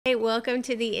Hey, welcome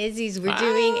to the Izzys. We're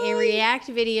doing a react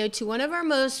video to one of our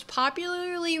most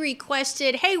popularly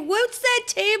requested, hey, what's that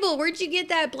table? Where'd you get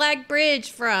that black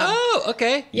bridge from? Oh,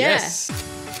 okay. Yes.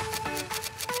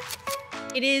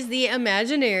 It is the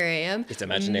Imaginarium. It's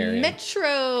Imaginarium.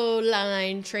 Metro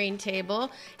line train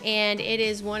table. And it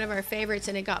is one of our favorites,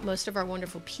 and it got most of our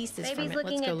wonderful pieces from it.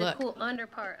 Let's go look. Cool under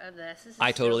part of this.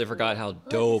 I totally forgot how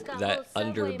dope that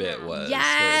under bit was.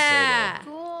 Yeah.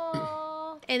 Cool.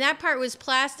 And that part was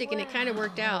plastic, and it kind of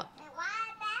worked out.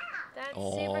 That's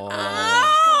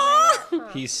Oh. super cool.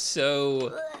 He's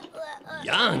so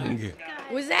young.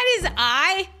 Was that his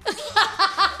eye?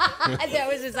 That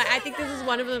was his eye. I think this is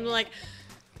one of them. Like,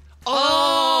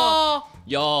 oh,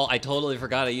 Y'all, I totally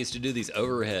forgot I used to do these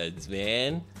overheads,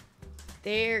 man.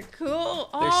 They're cool.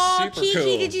 They're Oh, super Kiki,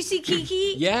 cool. did you see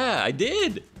Kiki? Yeah, I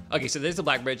did. Okay, so there's the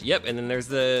black bridge. Yep, and then there's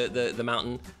the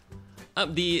mountain.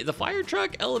 The fire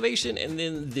truck elevation and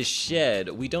then the shed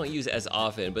we don't use as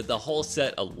often, but the whole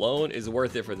set alone is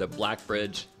worth it for the black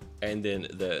bridge and then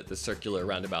the circular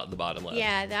roundabout at the bottom left.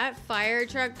 Yeah, that fire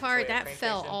truck part, that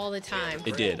fell all the time.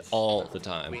 It did all the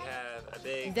time. We have a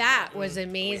big. That was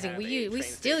amazing. We have a We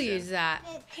train still station. use that.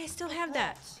 Hey, I still have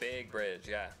that. Big bridge,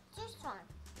 yeah. This one.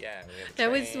 Yeah. We have a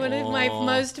That was train. one of my Aw.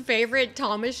 most favorite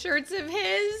Thomas shirts of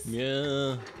his. Yeah.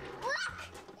 Look!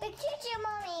 The choo-choo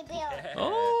mommy built.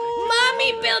 Oh.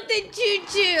 Mommy built the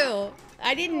choo-choo.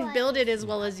 I didn't build it as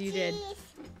well as you did.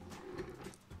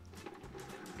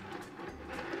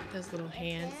 Those little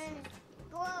hands.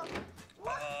 Whoa. Oh,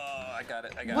 I got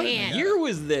it. I got What it. Man. year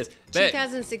was this? But,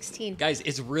 2016. guys,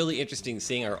 it's really interesting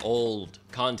seeing our old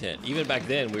content. Even back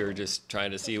then, we were just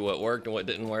trying to see what worked and what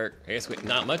didn't work. I guess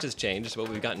not much has changed, but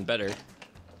we've gotten better.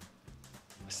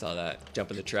 I saw that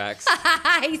jumping the tracks.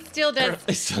 He still does.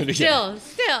 Yeah.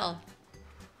 Still.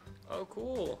 Oh,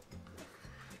 cool.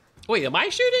 Wait, am I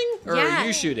shooting or Yeah. are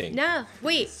you shooting? No,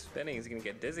 wait. Spinning is gonna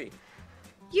get dizzy.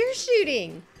 You're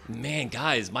shooting. Man,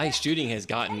 guys, my shooting has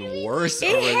gotten worse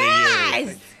It over the has.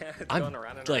 years. It's I'm, going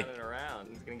around and like, around and around.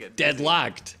 He's gonna get dizzy.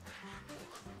 Deadlocked.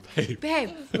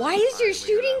 Babe, why has your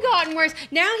shooting gotten worse?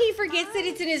 Now he forgets that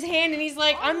it's in his hand, and he's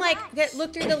like, I'm like,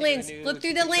 look through the lens. Look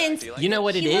through the lens. You know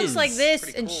what it He is? looks like this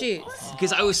Pretty and cool. shoots.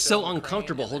 Because I was so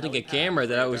uncomfortable holding a camera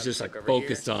that I was just like Over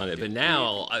focused here. on it. But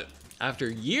now, after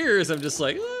years, I'm just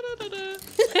like, "Ah, da, da, da."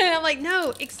 I'm like,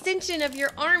 no, extension of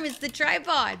your arm is the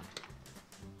tripod.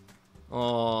 Oh,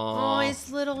 Aw. his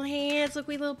little hands. Look,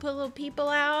 we put little people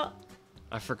out.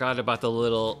 I forgot about the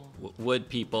little wood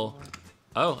people.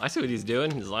 Oh, I see what he's doing.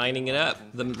 He's lining it up.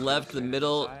 The left, the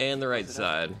middle, and the right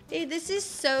side. Dude, this is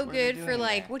so good for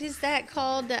like, what is that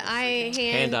called? The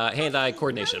hand. Hand-eye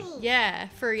coordination. Yeah,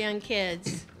 for young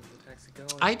kids.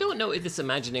 I don't know if this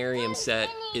Imaginarium set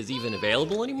is even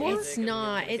available anymore. It's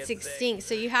not. It's extinct.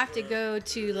 So you have to go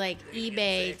to like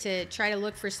eBay to try to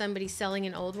look for somebody selling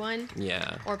an old one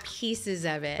Yeah. or pieces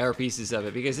of it. Or pieces of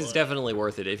it, because it's definitely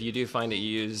worth it. If you do find it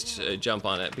used, jump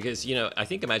on it. Because, you know, I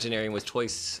think Imaginarium was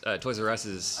Toys R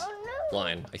Us's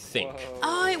line, I think.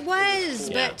 Oh, it was.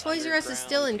 Yeah. But Toys R Us is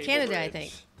still in Canada, I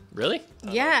think. Really?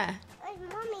 Yeah. Hi,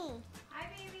 mommy. Hi,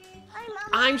 baby. Hi, mama.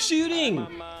 I'm shooting!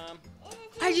 Mom.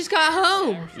 I just got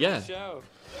home. Yeah. Show.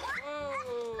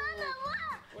 Whoa. Mama, look.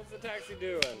 What's the taxi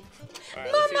doing? All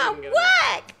right, let's see if we Mama, can get it.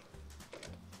 what?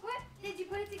 What? Did you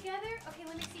put it together? Okay,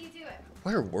 let me see you do it.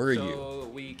 Where were you?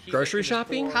 So we keep Grocery making this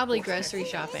shopping? forward. Probably grocery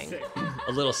shopping.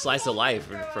 A little slice of life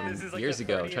from This is like years the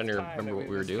ago. I'm 30th trying to time remember that what we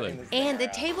were we've been doing. this And the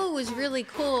out. table was really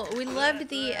cool. We loved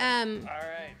the All right.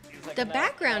 It's like the a map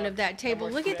background now. of that table.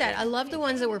 Look at that. I love the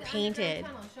ones that were painted.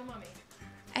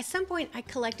 At some point, I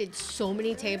collected so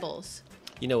many tables.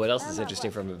 You know what else is interesting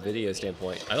from a video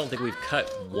standpoint? I don't think we've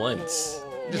cut once.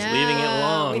 Just No, leaving it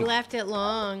long. We left it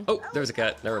long. Oh, there's a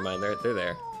cut. Never mind. They're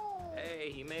there. Hey,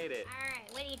 he made it. All right,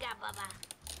 what do you got, Bubba?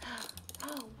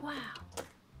 Oh, wow.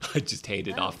 I just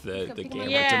handed off the camera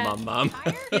Yeah. to my mom.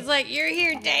 He's like, you're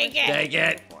here, take it. Dang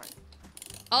it.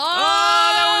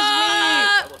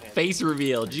 Oh, that was me. Face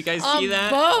reveal. Did you guys On see that?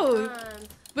 both.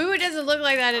 Boo doesn't look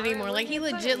like that anymore. Like, he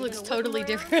legit looks totally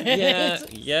different. Yeah,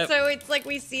 yep. So it's like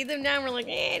we see them now and we're like,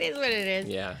 it is what it is.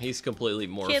 Yeah, he's completely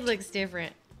morphed. Kid looks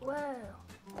different. Whoa.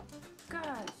 Gosh,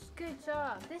 good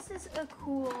job. This is a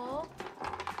cool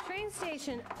train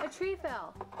station. A tree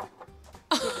fell.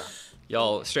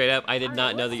 Y'all, straight up, I did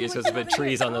not know that you're supposed to put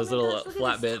trees on those little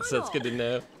flat bits, so it's good to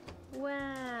know.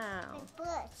 Wow. Bush.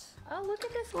 Oh, look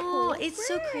at this Oh, cool it's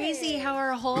so crazy fridge. how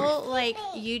our whole like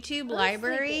YouTube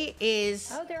library is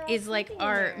Oh, they're all like sleeping in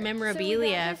our there.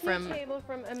 memorabilia So we got from this new table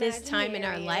from this time in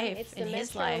our Imaginarium. life, It's in the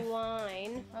his Metro life.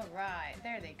 Line. All right,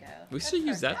 there they go. We still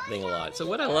use that thing a lot. So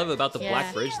what I love about the Yeah.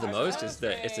 Black Bridge the most is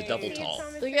that it's a double tall.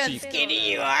 Look how So you-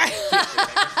 skinny you are.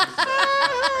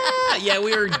 Yeah,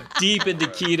 we were deep into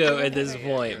keto at this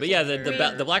point. But yeah,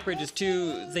 the black bridge is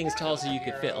 2 things tall, so you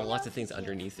could fit lots of things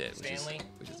underneath it,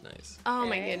 which is nice. Oh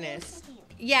my goodness.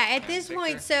 Yeah, at this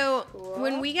point, so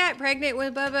when we got pregnant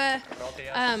with Bubba,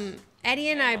 Eddie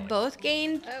and I both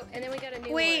gained Oh, and then we got a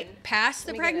new weight one. past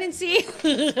the Let me get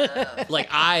pregnancy. Like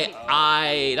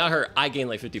I not her, I gained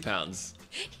like 50 pounds.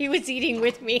 He was eating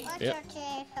with me. Yep.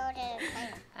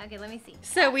 Okay, let me see.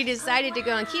 So we decided to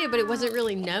go on keto, but it wasn't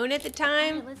really known at the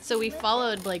time. So we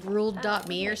followed like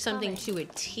ruled.me or something to a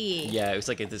T. Yeah, it was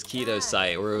like at this keto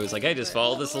site where it was like, hey, just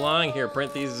follow this along. Here,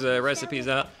 print these recipes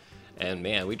out. And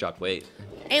man, we dropped weight.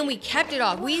 And we kept it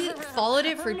off. We followed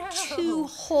it for 2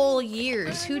 whole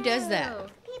years. Who does that?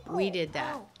 We did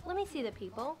that. Oh, let me see the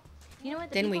people. You know what?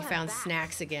 The Then we people have found backs.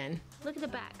 snacks again. Look at the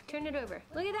back. Turn it over.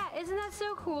 Look at that. Isn't that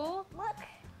so cool? Look.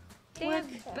 They have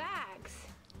backs.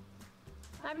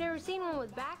 I've never seen one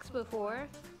with backs before.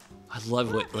 I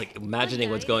love like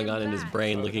imagining what's going on in his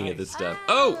brain looking at this stuff.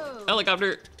 Oh,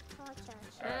 helicopter.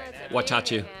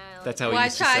 Wachachu. That's how he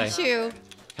used to say. Wachachu.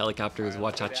 Helicopter is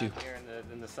wachachu. Here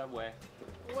in the subway.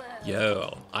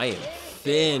 Yo, I am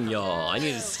thin, y'all. I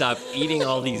need to stop eating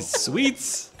all these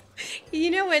sweets. You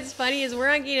know what's funny is we're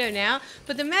on keto now,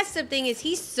 but the messed up thing is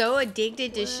he's so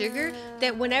addicted to sugar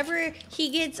that whenever he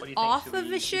gets do you think? off Should of we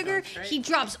the keep sugar, going straight? he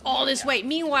drops all this weight.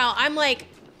 Meanwhile, I'm like,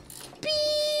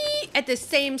 beep, at the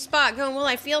same spot going, well,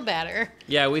 I feel better.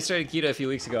 Yeah, we started keto a few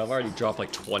weeks ago. I've already dropped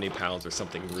like 20 pounds or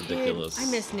something ridiculous. I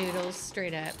miss noodles,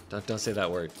 straight up. Don't say that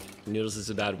word. Noodles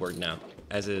is a bad word now,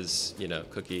 as is,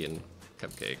 cookie and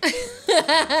cupcake.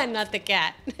 Not the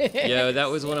cat. Yo, that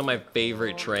was one of my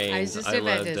favorite trains. I was just about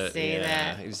loved to it. say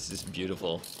Yeah, that. It was just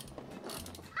beautiful.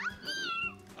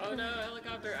 Oh no,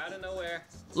 helicopter out of nowhere.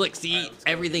 Look, see,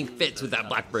 everything fits with that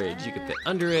black bridge. You can fit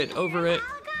under it, over it.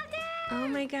 Oh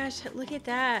my gosh, look at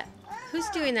that. Who's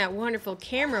doing that wonderful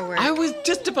camera work? I was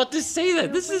just about to say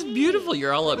that. This is beautiful.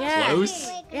 You're all up Yeah. close.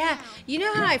 Yeah, you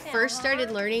know how I first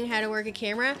started learning how to work a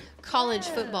camera? College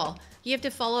football. You have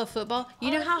to follow a football. You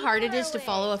know how hard it is to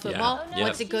follow a football? Yeah.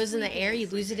 Once it goes in the air, you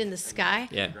lose it in the sky.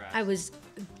 Yeah. I was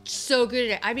so good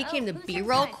at it. I became the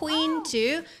B-roll queen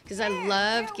too, because I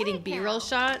loved getting B-roll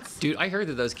shots. Dude, I heard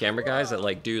that those camera guys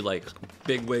that do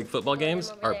big wig football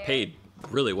games are paid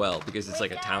really well because it's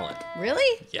like a talent.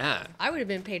 Really? Yeah. I would have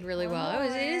been paid really well.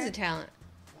 It is a talent.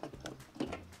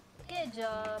 Good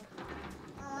job.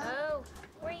 Oh,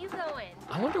 where are you going?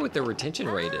 I wonder what the retention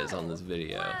rate is on this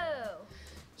video. Whoa.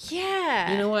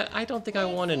 Yeah. You know what? I don't think I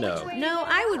want to know. No,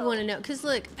 I would want to know, because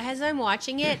look, as I'm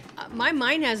watching it, my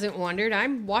mind hasn't wandered.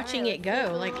 I'm watching it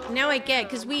go. Like, now I get,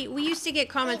 because we used to get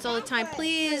comments all the time,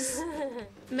 please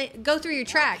go through your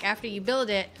track after you build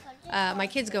it. My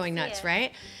kid's going nuts,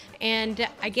 right? And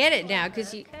I get it now,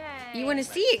 because you want to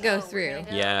see it go through.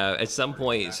 Yeah, at some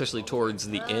point, especially towards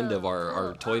the end of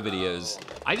our toy videos,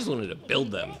 I just wanted to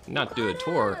build them, not do a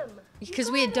tour.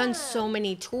 Because we had done so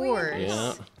many tours.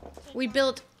 Yeah. We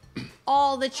built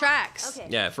all the tracks. Okay.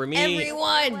 Yeah, for me,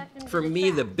 Everyone.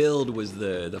 the build was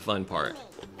the fun part.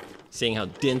 Seeing how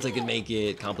dense I could make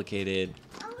it, complicated.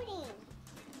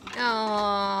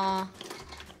 Aww.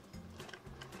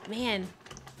 Man,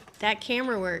 that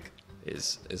camera work.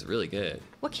 is really good.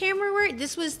 What camera work?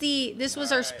 This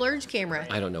was our splurge camera.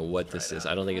 I don't know what this is.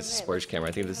 I don't think it's a splurge camera.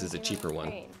 I think this is a cheaper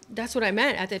one. That's what I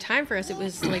meant. At the time for us, it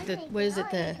was like the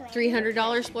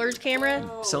 $300 splurge camera?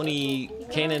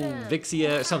 Sony Canon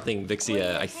Vixia, something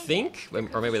Vixia, I think,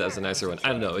 or maybe that was a nicer one. I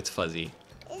don't know. It's fuzzy.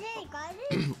 Is it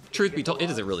garbage? Truth be told, it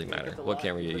doesn't really matter what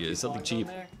camera you use. Something cheap.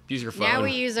 Use your phone. Now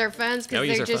we use our phones Now because we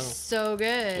use they're our just so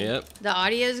good. Yep. The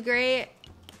audio's great.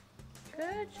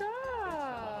 Good job.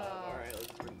 All right, let's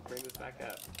bring this back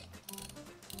up.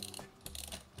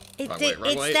 Wrong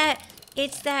way.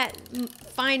 It's that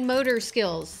fine motor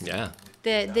skills Yeah.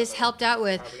 that this helped out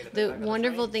with. The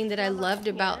wonderful thing that I loved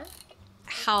about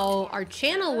how our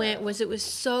channel went was it was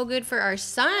so good for our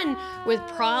son with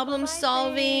problem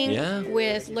solving, Yeah.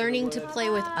 with learning to play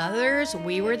with others.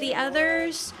 We were the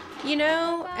others,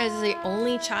 as the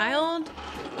only child.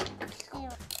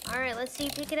 All right, let's see.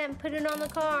 Pick it up and put it on the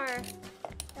car.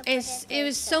 It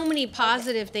was so many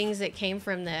positive things that came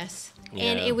from this.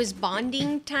 And Yeah. it was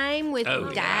bonding time with Oh,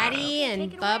 yeah. Daddy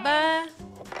and Take it away. Bubba.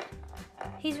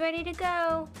 He's ready to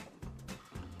go.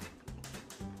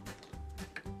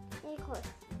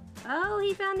 Oh,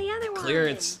 he found the other one.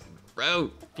 Clearance.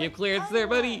 Bro, you have clearance there,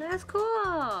 buddy. That's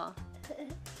cool.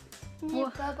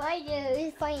 Papa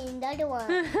is finding the other one.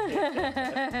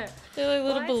 They're like little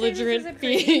Well, I'd say belligerent this is a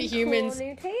pretty humans. Cool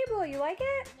new table. You like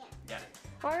it? Yeah.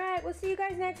 All right, we'll see you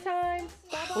guys next time.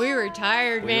 Bye-bye. We were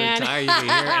tired, We were man. tired, you can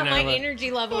hear it now. My energy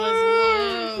level is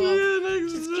low.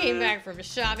 Just came back from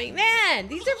shopping. Man,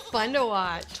 these are fun to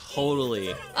watch.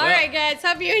 Totally. All right, guys.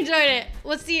 Hope you enjoyed it.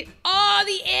 We'll see. Oh,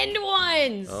 the end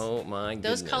ones. Oh my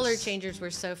goodness. Those color changers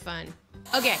were so fun.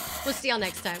 Okay, we'll see y'all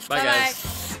next time. Bye,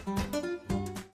 guys.